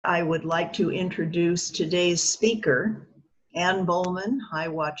I would like to introduce today's speaker, Ann Bollman, High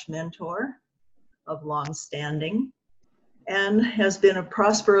Watch mentor of long standing, and has been a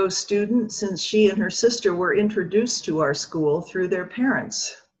Prosperos student since she and her sister were introduced to our school through their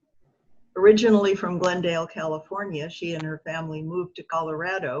parents. Originally from Glendale, California, she and her family moved to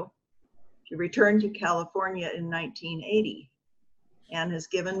Colorado. She returned to California in 1980 and has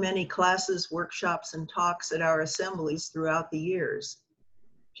given many classes, workshops, and talks at our assemblies throughout the years.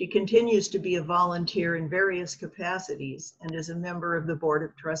 She continues to be a volunteer in various capacities and is a member of the Board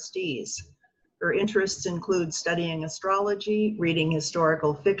of Trustees. Her interests include studying astrology, reading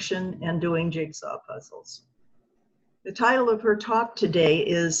historical fiction, and doing jigsaw puzzles. The title of her talk today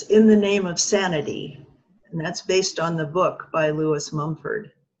is In the Name of Sanity, and that's based on the book by Lewis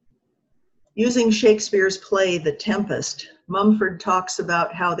Mumford. Using Shakespeare's play, The Tempest, Mumford talks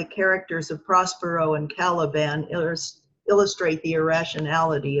about how the characters of Prospero and Caliban illustrate the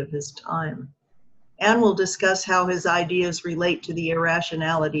irrationality of his time. Anne will discuss how his ideas relate to the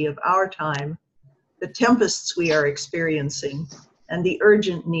irrationality of our time, the tempests we are experiencing, and the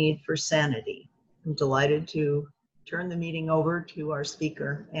urgent need for sanity. I'm delighted to turn the meeting over to our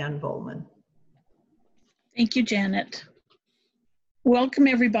speaker, Ann Bollman. Thank you, Janet. Welcome,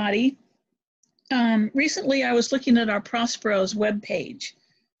 everybody. Recently, I was looking at our Prosperos webpage,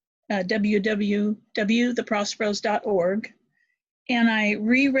 www.theprosperos.org, and I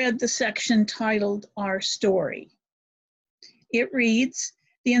reread the section titled Our Story. It reads,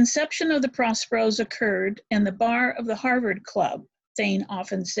 "The inception of the Prosperos occurred in the bar of the Harvard Club," Thane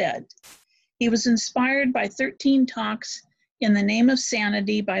often said. He was inspired by 13 talks in the Name of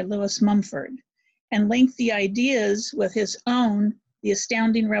Sanity by Lewis Mumford, and linked the ideas with his own The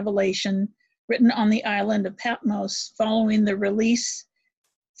Astounding Revelation, written on the island of Patmos following the release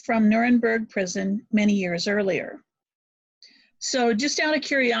from Nuremberg prison many years earlier. So just out of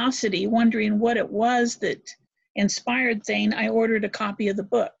curiosity, wondering what it was that inspired Thane, I ordered a copy of the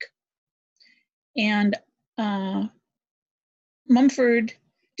book. And Mumford,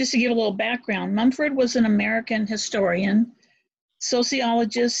 just to give a little background, Mumford was an American historian,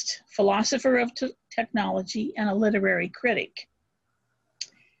 sociologist, philosopher of technology, and a literary critic.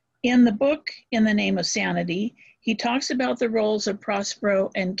 In the book, In the Name of Sanity, he talks about the roles of Prospero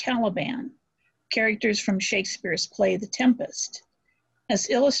and Caliban, characters from Shakespeare's play, The Tempest,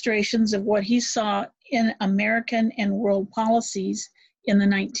 as illustrations of what he saw in American and world policies in the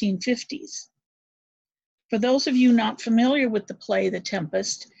 1950s. For those of you not familiar with the play, The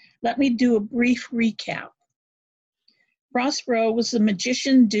Tempest, let me do a brief recap. Prospero was the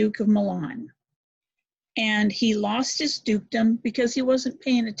magician Duke of Milan, and he lost his dukedom because he wasn't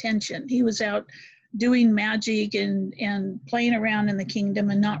paying attention. He was out doing magic and playing around in the kingdom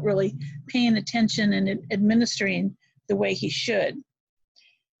and not really paying attention and administering the way he should.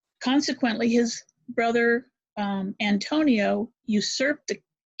 Consequently, his brother Antonio usurped the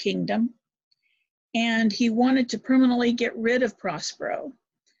kingdom, and he wanted to permanently get rid of Prospero.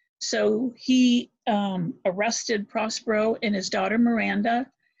 So he arrested Prospero and his daughter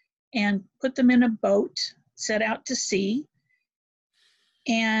Miranda and put them in a boat, set out to sea,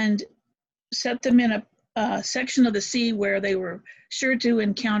 and set them in a section of the sea where they were sure to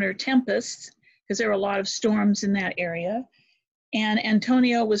encounter tempests, because there were a lot of storms in that area. And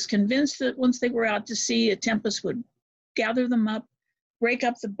Antonio was convinced that once they were out to sea, a tempest would gather them up, break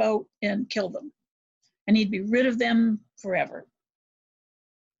up the boat, and kill them. And he'd be rid of them forever.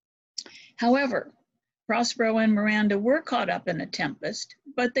 However, Prospero and Miranda were caught up in a tempest,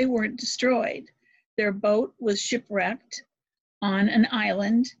 but they weren't destroyed. Their boat was shipwrecked on an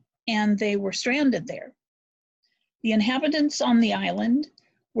island, and they were stranded there. The inhabitants on the island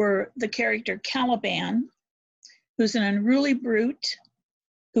were the character Caliban, who's an unruly brute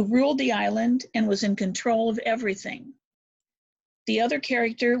who ruled the island and was in control of everything. The other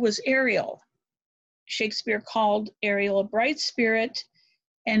character was Ariel. Shakespeare called Ariel a bright spirit,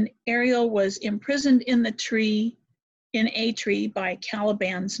 and Ariel was imprisoned in a tree by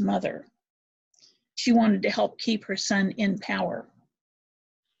Caliban's mother. She wanted to help keep her son in power.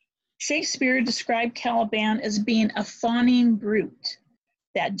 Shakespeare described Caliban as being a fawning brute,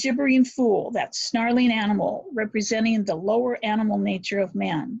 that gibbering fool, that snarling animal representing the lower animal nature of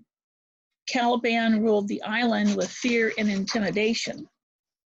man. Caliban ruled the island with fear and intimidation.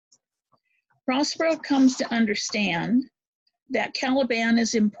 Prospero comes to understand that Caliban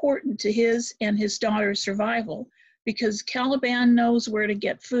is important to his and his daughter's survival because Caliban knows where to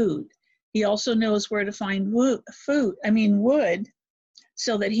get food. He also knows where to find wood,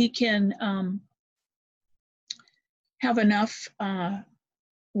 so that he can have enough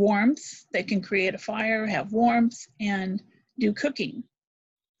warmth. They can create a fire, have warmth, and do cooking.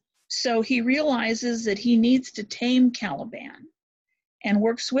 So he realizes that he needs to tame Caliban and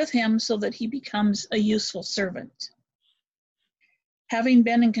works with him so that he becomes a useful servant. Having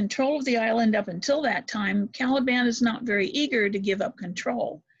been in control of the island up until that time, Caliban is not very eager to give up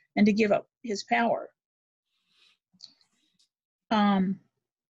control and to give up his power.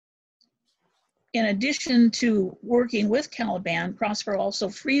 In addition to working with Caliban, Prospero also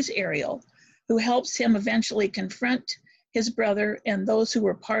frees Ariel, who helps him eventually confront his brother and those who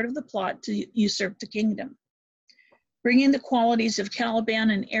were part of the plot to usurp the kingdom. Bringing the qualities of Caliban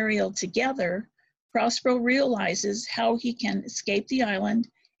and Ariel together, Prospero realizes how he can escape the island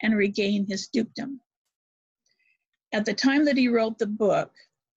and regain his dukedom. At the time that he wrote the book,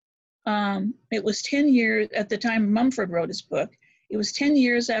 it was 10 years, at the time Mumford wrote his book, it was 10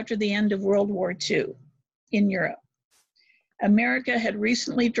 years after the end of World War II in Europe. America had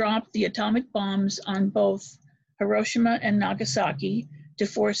recently dropped the atomic bombs on both Hiroshima and Nagasaki to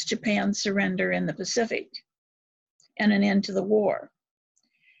force Japan's surrender in the Pacific and an end to the war.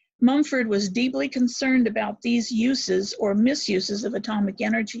 Mumford was deeply concerned about these uses or misuses of atomic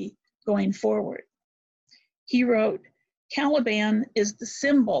energy going forward. He wrote, "Caliban is the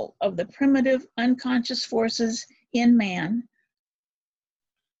symbol of the primitive unconscious forces in man,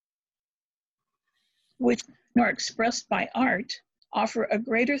 which, nor expressed by art, offer a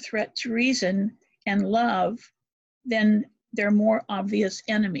greater threat to reason and love than their more obvious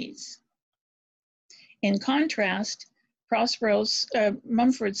enemies." In contrast,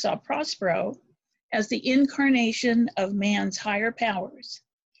 Mumford saw Prospero as the incarnation of man's higher powers.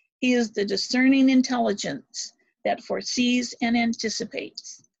 He is the discerning intelligence that foresees and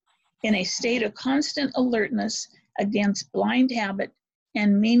anticipates, in a state of constant alertness against blind habit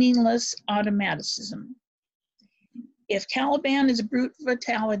and meaningless automaticism. If Caliban is brute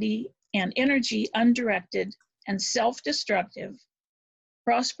vitality and energy undirected and self-destructive,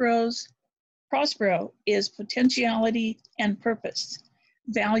 Prospero is potentiality and purpose,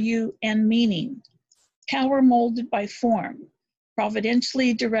 value and meaning, power molded by form,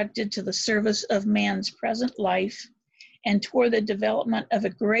 providentially directed to the service of man's present life and toward the development of a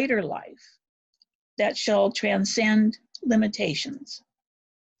greater life that shall transcend limitations.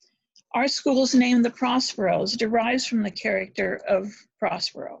 Our school's name, the Prosperos, derives from the character of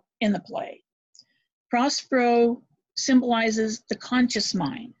Prospero in the play. Prospero symbolizes the conscious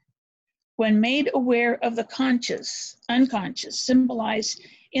mind. When made aware of the unconscious, symbolized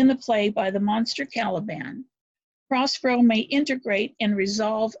in the play by the monster Caliban, Prospero may integrate and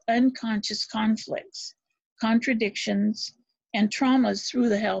resolve unconscious conflicts, contradictions, and traumas through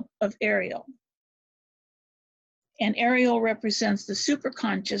the help of Ariel. And Ariel represents the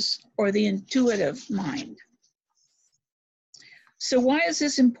superconscious or the intuitive mind. So why is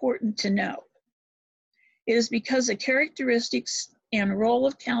this important to know? It is because the characteristics and role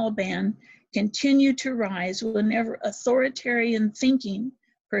of Caliban continue to rise whenever authoritarian thinking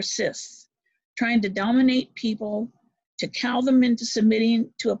persists, trying to dominate people, to cow them into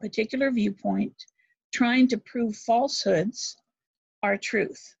submitting to a particular viewpoint, trying to prove falsehoods are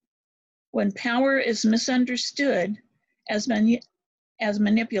truth. When power is misunderstood as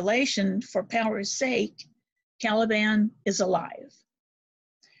manipulation for power's sake, Caliban is alive.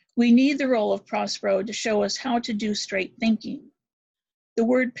 We need the role of Prospero to show us how to do straight thinking. The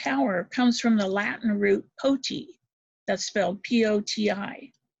word power comes from the Latin root poti, that's spelled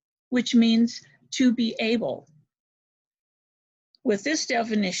P-O-T-I, which means to be able. With this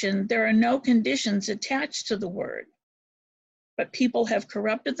definition, there are no conditions attached to the word, but people have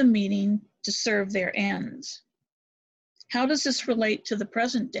corrupted the meaning to serve their ends. How does this relate to the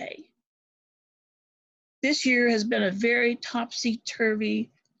present day? This year has been a very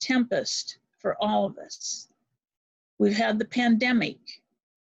topsy-turvy tempest for all of us. We've had the pandemic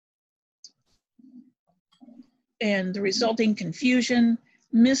and the resulting confusion,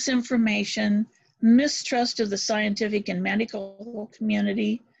 misinformation, mistrust of the scientific and medical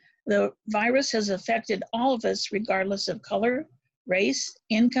community. The virus has affected all of us regardless of color, race,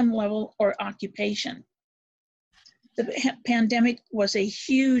 income level, or occupation. The pandemic was a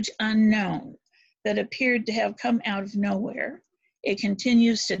huge unknown that appeared to have come out of nowhere. It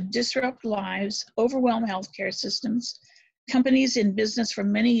continues to disrupt lives, overwhelm healthcare systems. Companies in business for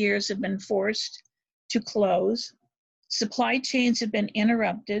many years have been forced to close. Supply chains have been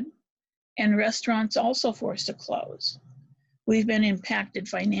interrupted, and restaurants also forced to close. We've been impacted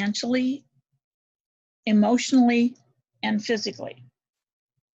financially, emotionally, and physically.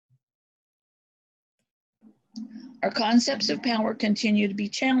 Our concepts of power continue to be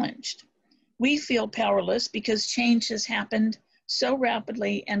challenged. We feel powerless because change has happened so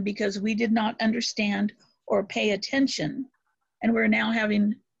rapidly and because we did not understand or pay attention, and we're now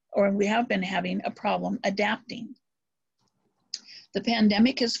having or we have been having a problem adapting. The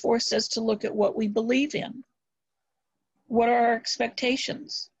pandemic has forced us to look at what we believe in. What are our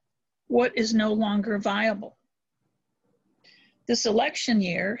expectations? What is no longer viable? This election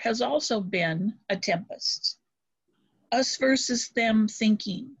year has also been a tempest. Us versus them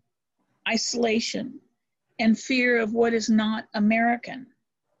thinking, isolation, and fear of what is not American,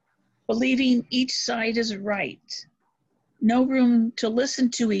 believing each side is right, no room to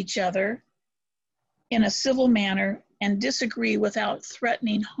listen to each other in a civil manner and disagree without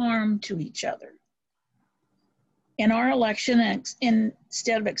threatening harm to each other. In our election,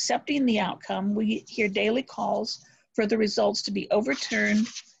 instead of accepting the outcome, we hear daily calls for the results to be overturned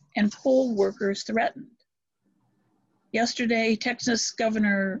and poll workers threatened. Yesterday, Texas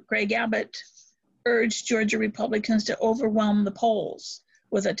Governor Greg Abbott urged Georgia Republicans to overwhelm the polls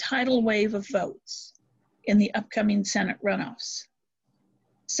with a tidal wave of votes in the upcoming Senate runoffs.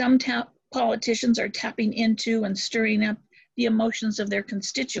 Some politicians are tapping into and stirring up the emotions of their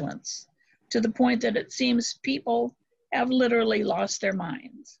constituents to the point that it seems people have literally lost their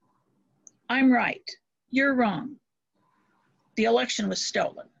minds. I'm right, you're wrong. The election was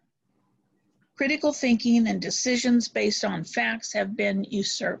stolen. Critical thinking and decisions based on facts have been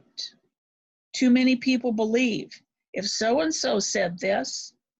usurped. Too many people believe if so-and-so said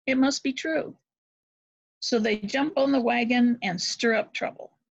this, it must be true. So they jump on the wagon and stir up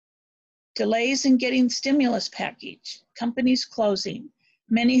trouble. Delays in getting stimulus package, companies closing,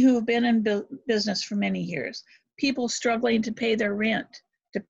 many who have been in business for many years, people struggling to pay their rent,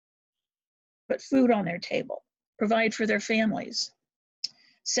 to put food on their table, provide for their families,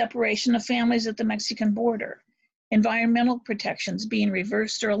 separation of families at the Mexican border, environmental protections being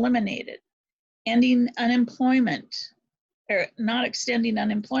reversed or eliminated, ending unemployment, or not extending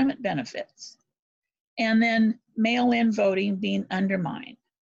unemployment benefits, and then mail-in voting being undermined.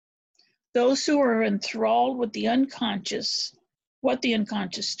 Those who are enthralled with the unconscious, what the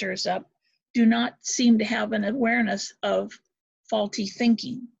unconscious stirs up, do not seem to have an awareness of faulty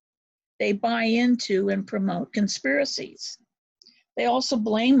thinking. They buy into and promote conspiracies. They also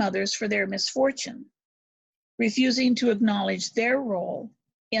blame others for their misfortune, refusing to acknowledge their role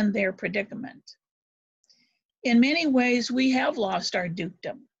in their predicament. In many ways, we have lost our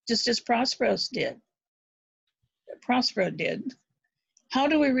dukedom, just as Prospero did. How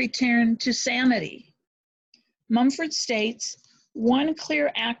do we return to sanity? Mumford states, one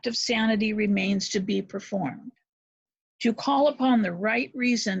clear act of sanity remains to be performed. To call upon the right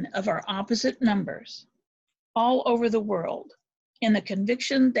reason of our opposite numbers all over the world in the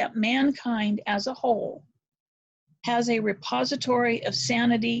conviction that mankind as a whole has a repository of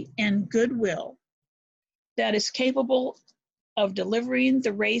sanity and goodwill that is capable of delivering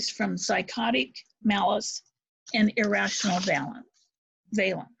the race from psychotic malice and irrational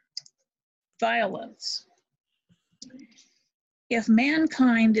violence. If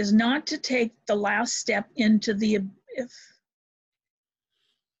mankind is not to take the last step into the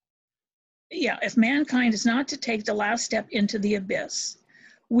abyss,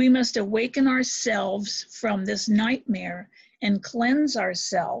 we must awaken ourselves from this nightmare and cleanse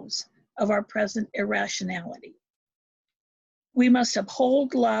ourselves of our present irrationality. We must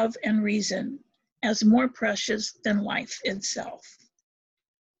uphold love and reason as more precious than life itself.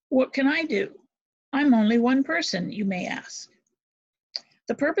 What can I do? I'm only one person, you may ask.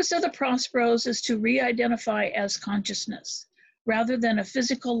 The purpose of the Prosperos is to re-identify as consciousness, rather than a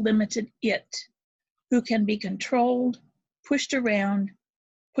physical limited it, who can be controlled, pushed around,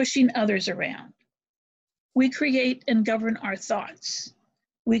 pushing others around. We create and govern our thoughts.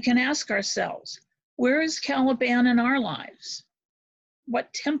 We can ask ourselves, where is Caliban in our lives?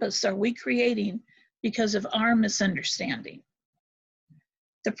 What tempests are we creating because of our misunderstanding?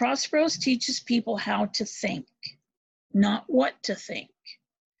 The Prosperos teaches people how to think, not what to think,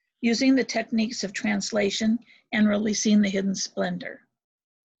 using the techniques of translation and releasing the hidden splendor.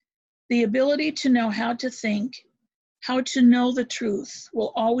 The ability to know how to think, how to know the truth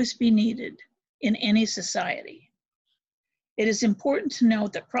will always be needed in any society. It is important to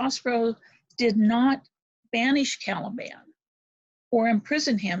note that Prospero did not banish Caliban or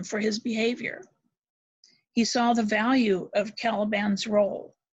imprison him for his behavior. He saw the value of Caliban's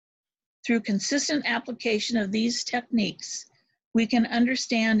role. Through consistent application of these techniques, we can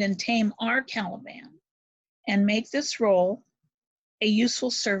understand and tame our Caliban and make this role a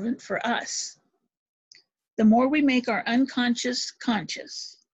useful servant for us. The more we make our unconscious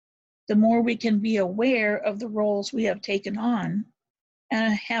conscious, the more we can be aware of the roles we have taken on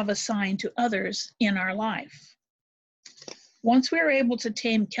and have assigned to others in our life. Once we are able to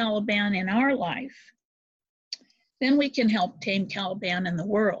tame Caliban in our life, then we can help tame Caliban in the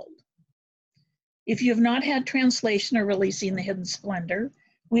world. If you have not had translation or Releasing the Hidden Splendor,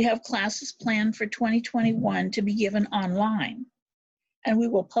 we have classes planned for 2021 to be given online, and we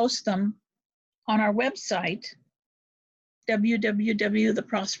will post them on our website,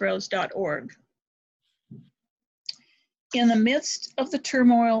 www.theprosperos.org. In the midst of the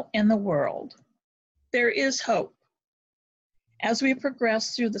turmoil in the world, there is hope. As we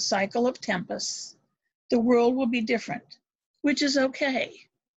progress through the cycle of Tempest, the world will be different, which is okay.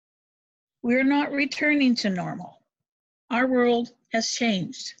 We're not returning to normal. Our world has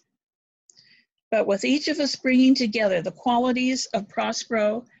changed. But with each of us bringing together the qualities of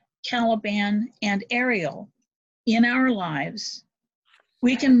Prospero, Caliban, and Ariel in our lives,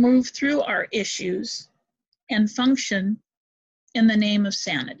 we can move through our issues and function in the name of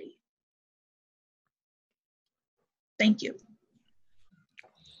sanity. Thank you.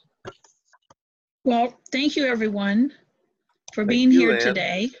 Well, thank you everyone for being here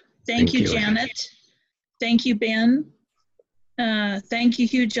today. Thank you, Janet. Thank you, Ben. Thank you,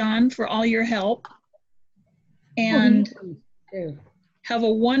 Hugh John, for all your help. And have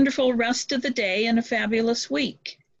a wonderful rest of the day and a fabulous week.